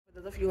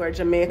Those of you who are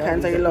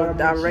Jamaicans and you love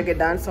reggae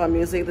dancehall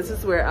music, this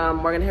is where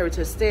Morgan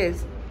Heritage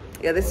stays.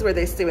 Yeah, this is where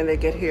they stay when they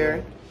get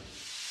here.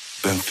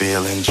 Been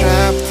feeling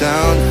trapped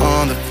down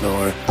on the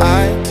floor.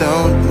 I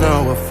don't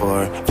know what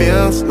for.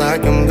 Feels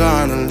like I'm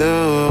gonna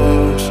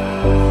lose.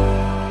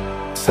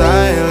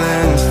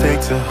 Silence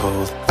takes a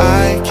hold.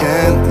 I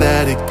can't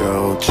let it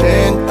go.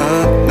 Chain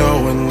up,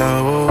 no one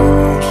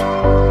knows.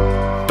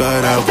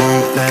 But I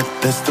won't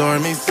let the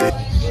stormy sea.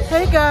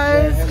 Hey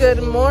guys,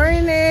 good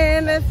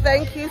morning.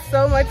 Thank you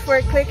so much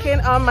for clicking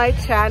on my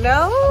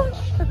channel.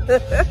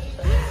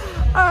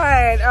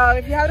 Alright,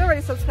 if you haven't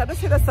already subscribed,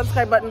 just hit the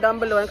subscribe button down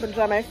below and can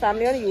join my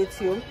family on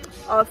YouTube.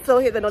 Also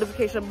hit the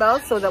notification bell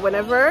so that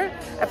whenever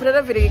I put out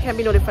a video you can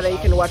be notified and you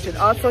can watch it.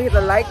 Also hit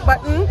the like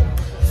button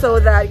so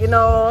that you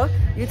know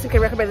YouTube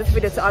can recommend this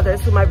video to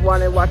others who might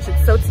want to watch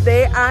it. So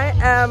today I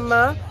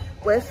am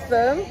with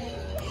a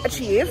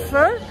chief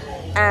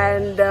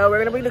and we're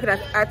going to be looking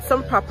at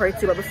some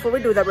property, but before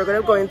we do that we're going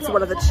to go into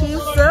one of the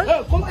chief's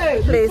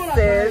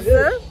places.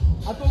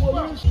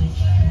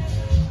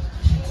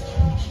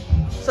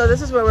 So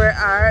this is where we're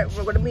at.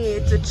 We're going to meet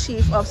the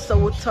chief of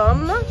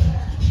Sowutuom.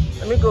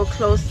 Let me go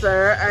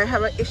closer. I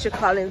have an issue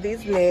calling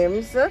these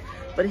names,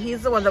 but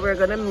he's the one that we're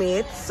going to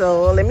meet.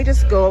 So let me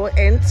just go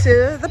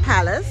into the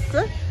palace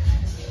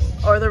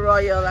or the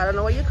royal, I don't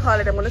know what you call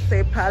it. I'm going to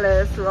say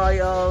palace,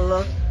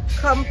 royal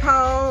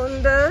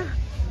compound.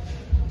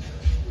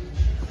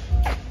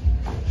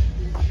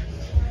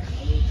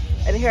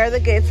 And here are the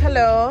gates.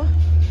 Hello.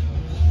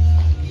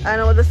 I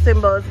know what the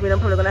symbols mean. I'm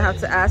probably gonna have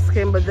to ask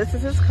him, but this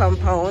is his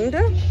compound.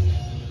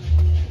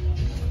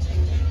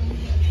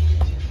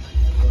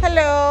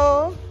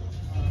 Hello.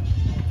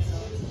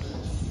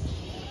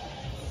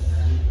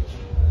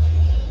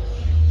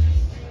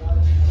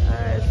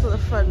 Alright, so the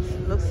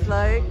front looks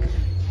like.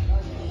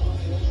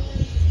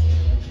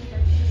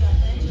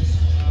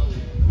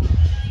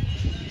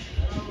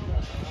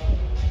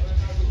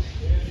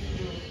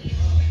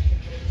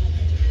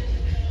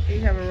 We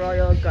have a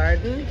royal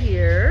garden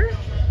here.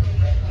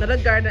 Not a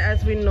garden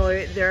as we know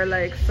it. There are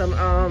like some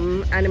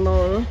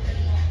animal.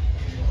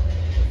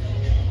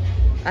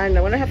 And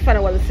I want to have fun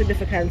out what the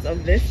significance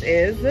of this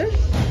is.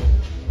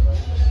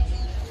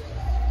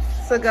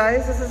 So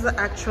guys, this is the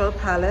actual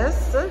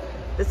palace.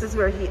 This is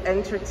where he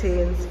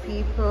entertains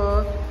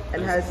people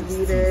and has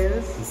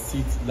meetings. His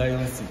seat,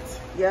 lion seat.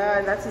 Yeah,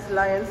 and that's his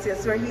lion seat.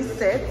 That's where he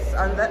sits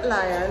on that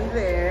lion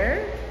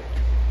there.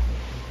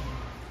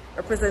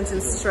 Representing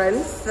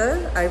strength,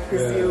 I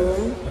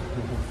presume. Yeah.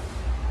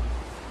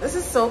 This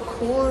is so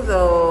cool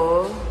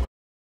though.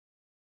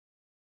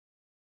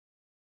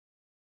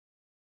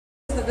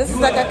 This is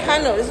like a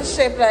canoe. This is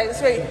shaped like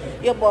this way.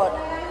 Your butt.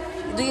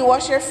 Do you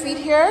wash your feet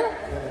here?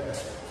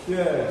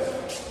 Yes.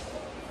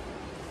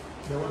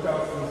 The water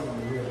flows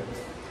from here.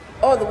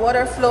 Oh, the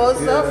water flows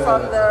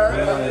from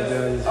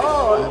the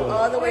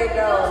all the way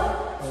down.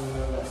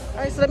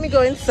 Alright, so let me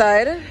go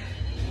inside.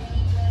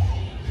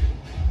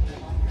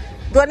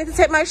 Do I need to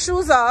take my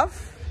shoes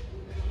off?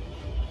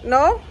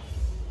 No?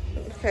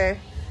 Okay.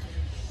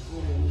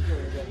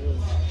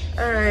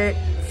 Alright.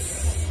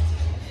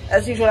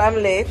 As usual, I'm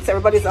late.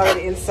 Everybody's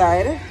already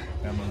inside.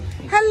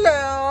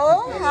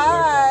 Hello.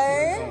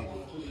 Hi.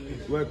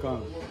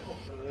 Welcome.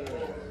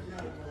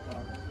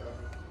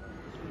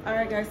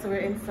 Alright guys, so we're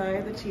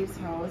inside the chief's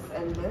house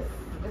and this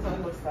is what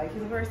it looks like.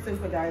 He's a very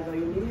simple guy though.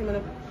 You meet him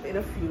in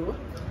a few.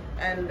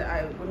 And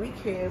when we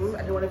came, I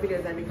didn't want to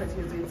video that because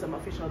he was doing some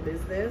official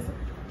business.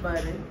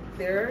 But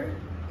there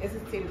is a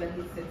table that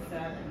he sits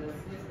at and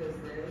does his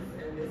business.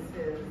 And this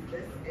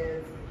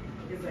is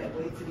his like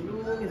waiting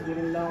room, his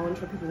living lounge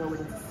for people who are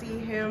willing to see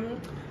him.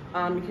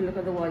 You can look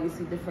at the wall, you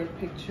see different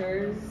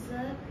pictures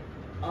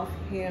of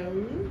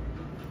him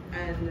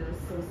and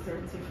some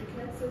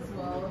certificates as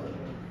well.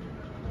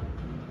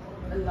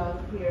 Along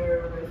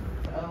here with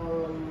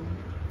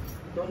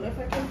don't know if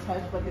I can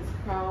touch, but his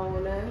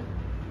crown.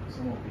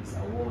 Some of his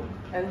awards.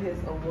 And his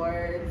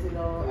awards, you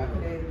know,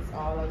 accolades,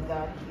 all of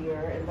that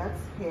here, and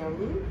that's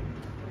him.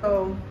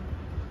 So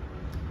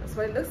that's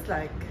what it looks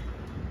like.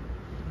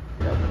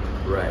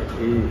 Right.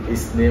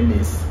 His name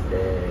is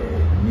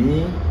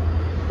Ni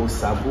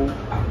Osabu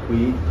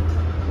Akwe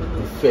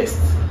the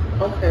First.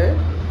 Okay.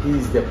 He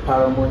is the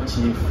paramount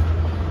chief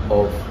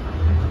of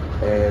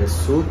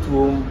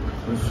Sowutuom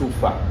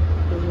Nsufa.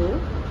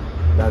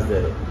 That's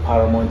the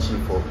paramount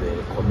chief of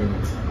the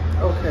community.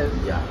 Okay.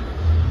 Yeah.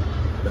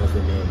 That's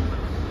the name.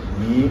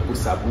 Ni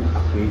Osabu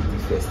Akwe the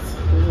First.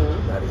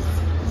 That is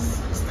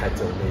his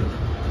title name.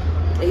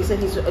 And you said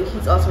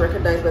he's also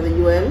recognized by the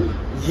UN?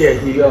 Yeah,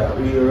 he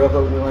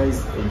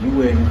recognized a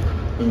UN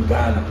in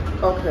Ghana.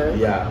 Okay.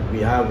 Yeah,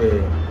 we have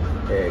a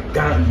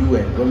Ghana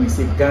UN. When we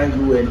say Ghana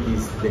UN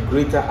is the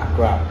Greater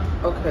Accra.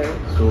 Okay.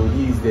 So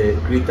he is the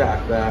Greater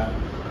Accra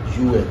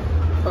UN.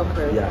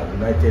 Okay. Yeah,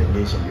 United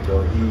Nations,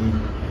 because he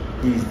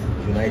is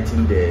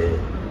uniting the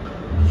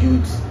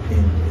youth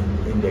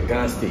in the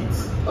Ghana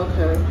states.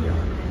 Okay. Yeah.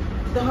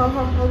 So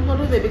how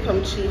do they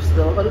become chiefs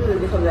though? How do they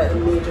become like a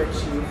major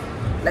chief?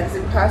 Like is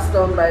it passed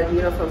down by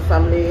from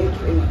family,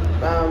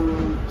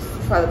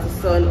 father to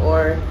son,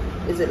 or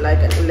Is it like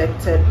an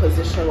elected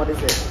position? What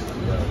is it?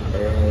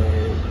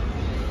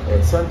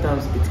 And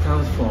sometimes it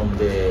comes from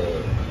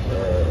the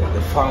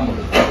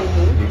family,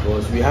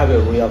 because we have a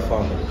royal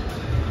family,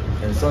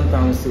 and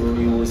sometimes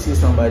we will see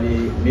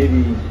somebody,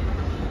 maybe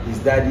his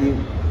daddy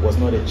was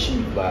not a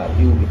chief, but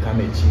he will become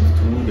a chief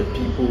through the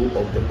people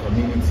of the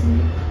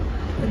community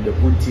and the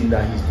good thing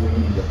that he's doing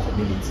in the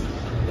community.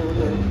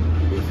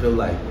 And they feel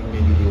like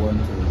maybe they want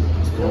to.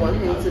 They want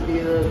him to be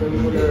the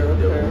ruler,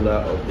 the ruler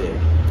of the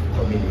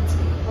community.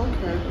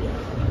 Okay.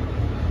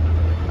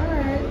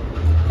 Alright.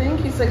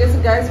 Thank you. So I guess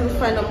you guys will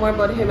find out more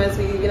about him as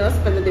we,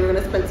 spend the day. We're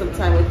gonna spend some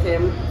time with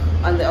him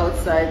on the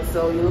outside,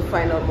 so you'll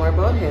find out more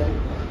about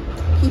him.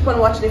 Keep on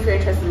watching if you're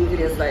interested in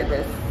videos like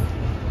this.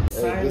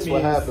 Hey, this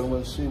what happened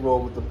when she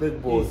rolled with the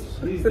big boys.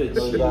 He's the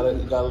So you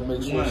gotta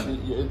make sure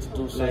you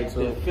introduce her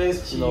to,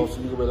 so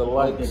you better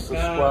like,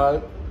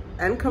 subscribe,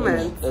 and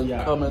comment. And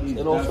comment,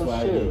 and also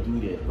share.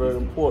 Very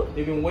important.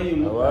 Even when you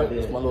look at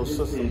it's my little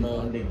sister, man.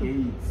 On the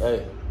gates,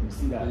 hey, you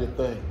see that do your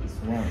thing. It's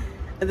wrong.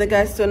 And the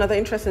guys, so another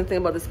interesting thing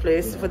about this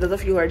place, for those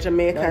of you who are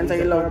Jamaicans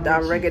and you love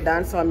reggae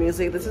dancehall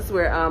music, this is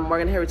where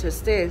Morgan Heritage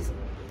stays.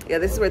 Yeah,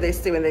 this is where they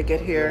stay when they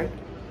get here.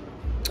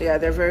 Yeah,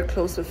 they're very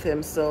close with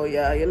him. So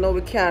yeah,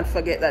 we can't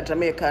forget that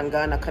Jamaica and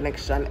Ghana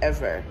connection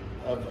ever.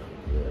 Ever.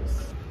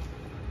 Yes.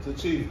 So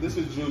Chief, this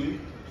is Judy.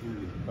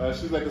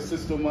 She's like a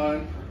sister of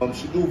mine.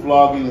 She do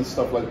vlogging and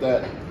stuff like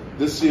that.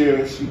 This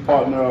year, she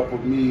partnered up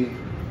with me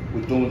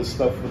with doing the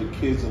stuff for the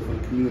kids and for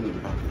the community.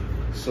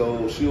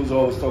 So she was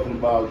always talking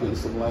about getting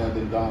some land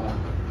in Ghana.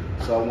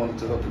 So I wanted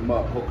to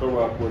hook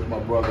her up with my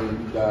brother and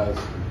you guys,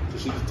 so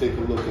she could take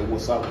a look at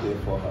what's out there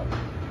for her.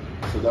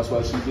 So that's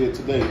why she's here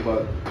today.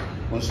 But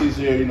when she's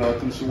here, I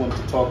think she wanted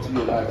to talk to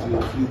you and ask you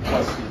a few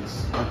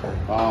questions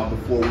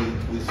before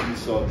we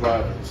start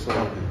driving. So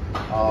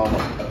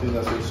I think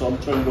that's it. So I'm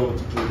turning it over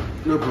to Judy.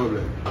 No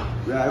problem.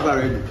 We are ever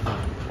ready.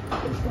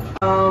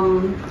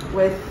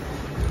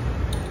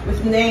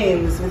 With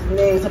names,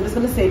 I'm just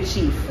gonna say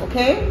Chief,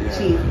 okay? Yeah.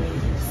 Chief.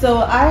 So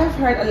I have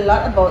heard a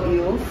lot about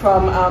you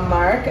from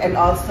Mark and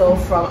also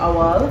from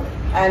Awal,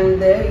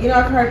 and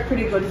I've heard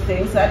pretty good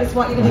things. So I just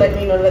want you to let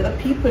me know, let the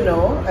people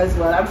know as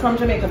well. I'm from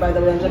Jamaica, by the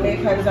way, and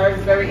Jamaicans are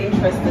very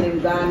interested in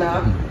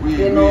Ghana.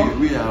 We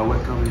are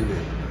welcoming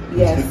them.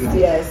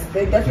 Yes,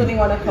 they definitely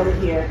want to come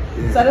here.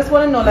 Yeah. So I just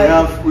want to know,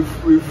 like,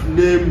 we've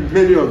named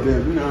many of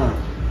them.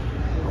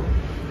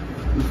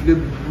 We've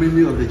named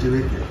many of the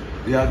Jamaicans.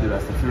 We have the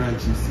Rastafarian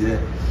chiefs here.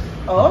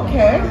 Oh,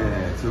 okay.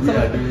 Yeah, so we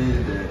are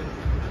doing the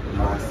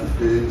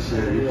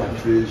emancipation,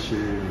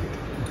 repatriation,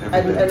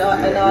 and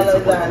all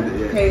of that.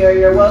 Okay,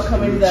 you're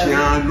welcoming them.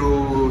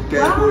 Chiano,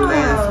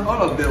 Temple,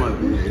 all of them are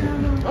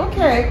here.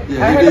 Okay.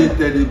 Yeah, we did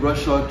Teddy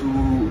Bradshaw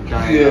to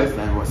die last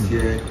time was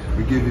here.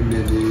 We gave him a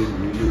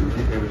name, we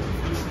did everything.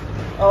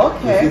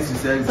 Okay.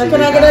 So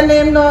can I get a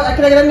name now?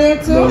 Can I get a name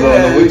too? No,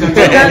 wait your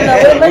turn.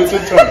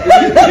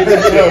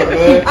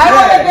 I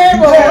want a name.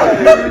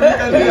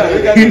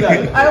 We can do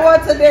that. I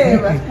want a name.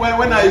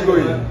 When are you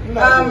going?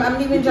 I'm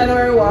leaving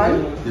January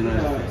 1. January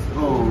 1.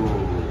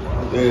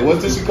 Oh. Yeah, when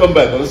did she come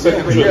back? On the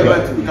second trip? Yeah,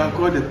 but we can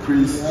call the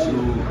priest to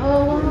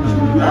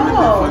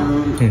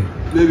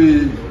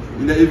maybe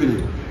in the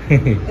evening.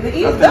 In the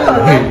evening?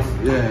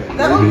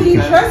 That would be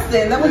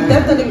interesting. That would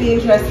definitely be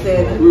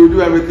interesting. We will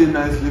do everything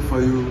nicely for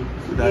you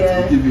so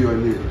that we give you a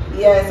name.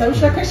 Yes, I'm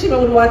sure Kashima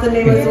would want a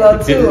name as well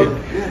too.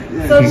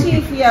 So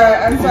Chief,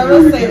 and so I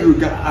was saying,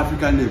 give you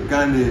African name,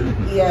 Ghana name.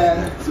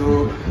 Yeah.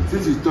 So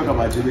since you talk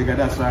about Jamaica,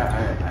 that's why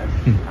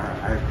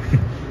I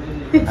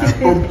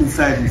pumped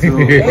inside you. So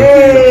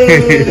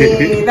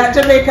hey, that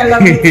Jamaica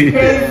love is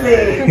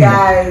crazy,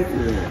 guys.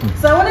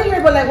 So I want to hear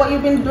about what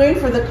you've been doing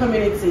for the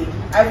community.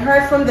 I've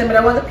heard from them, but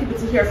I want the people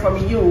to hear from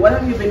you. What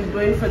have you been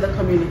doing for the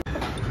community?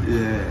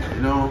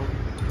 Yeah,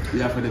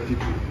 we are for the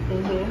people,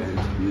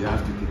 and we have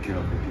to take care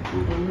of the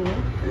people.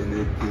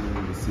 Anything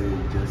we say,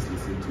 just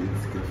listen to it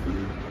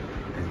carefully,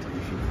 and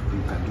if you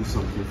can do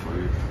something for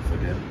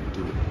them,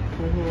 do it.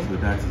 So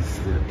that is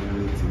the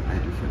only thing I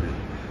do for them.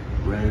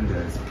 When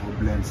there's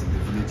problems in the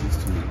villages,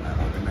 I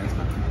organize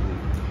my people,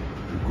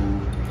 we go,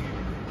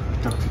 we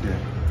talk to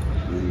them,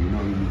 we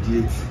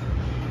mediate,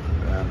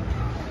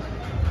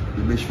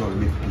 we make sure we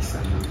make peace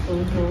among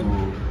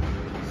people.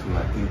 So I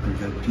think with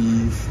the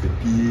peace,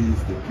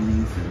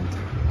 and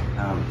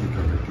now we take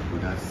care of the people.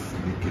 That's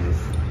make us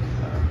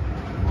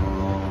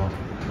more,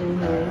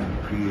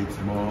 create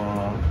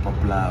more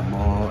popular,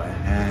 more,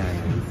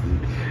 and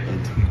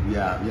we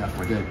are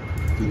for them.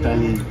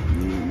 Totally,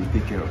 we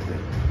take care of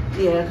them.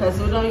 Yeah, because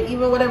we don't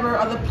even whatever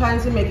other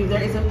plans we make, if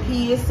there isn't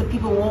peace, the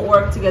people won't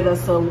work together.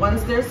 So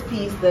once there's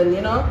peace, then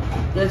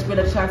there's been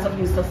a chance of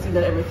you succeed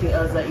at everything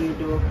else that you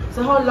do.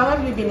 So how long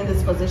have you been in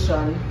this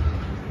position?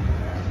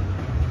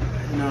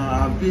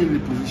 I've been in the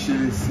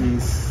position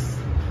since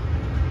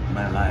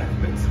my life,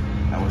 but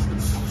I was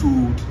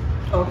installed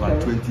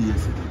about 20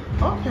 years ago.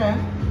 Okay.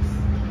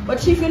 But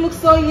Chief, you look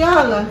so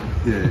young.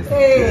 Yes.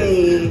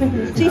 Hey,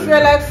 yes. Chief,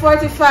 you're like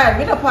 45.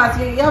 You don't pass.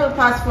 You haven't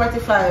passed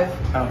 45.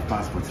 I've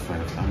passed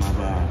 45. I'm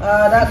about.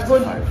 That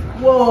good.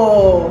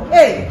 Whoa.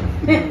 Hey,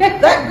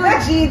 that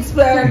good genes,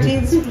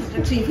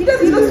 Chief. He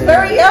looks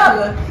very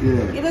young.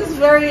 Yeah. He looks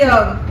very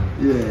young.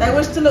 Yeah. I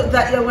wish to look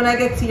that young when I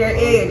get to your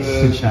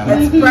age. Shout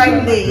That's out.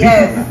 sprightly,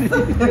 yes.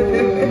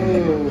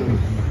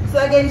 So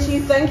again,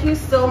 Chief, thank you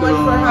so much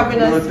for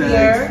having us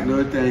here.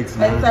 No thanks,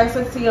 man. And thanks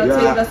for taking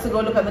us to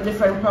go look at the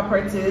different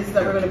properties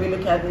that we're going to be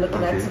looking at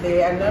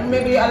today. And then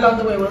maybe along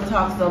the way we'll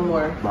talk some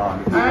more.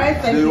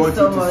 Alright, thank you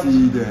so much. To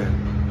see the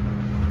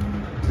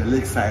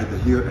lakeside, the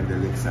hill and the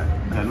lakeside.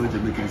 I know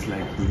Jamaicans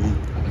like Hilly.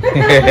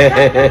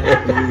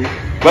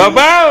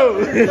 Babo!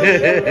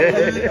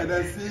 And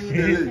I see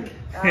the lake.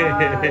 So go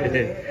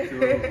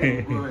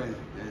ahead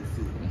and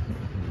see.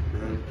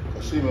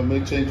 Ashima may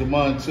change your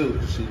mind too.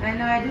 I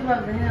know, I do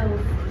love the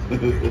hills. We'll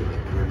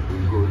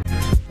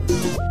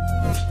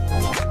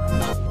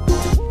go.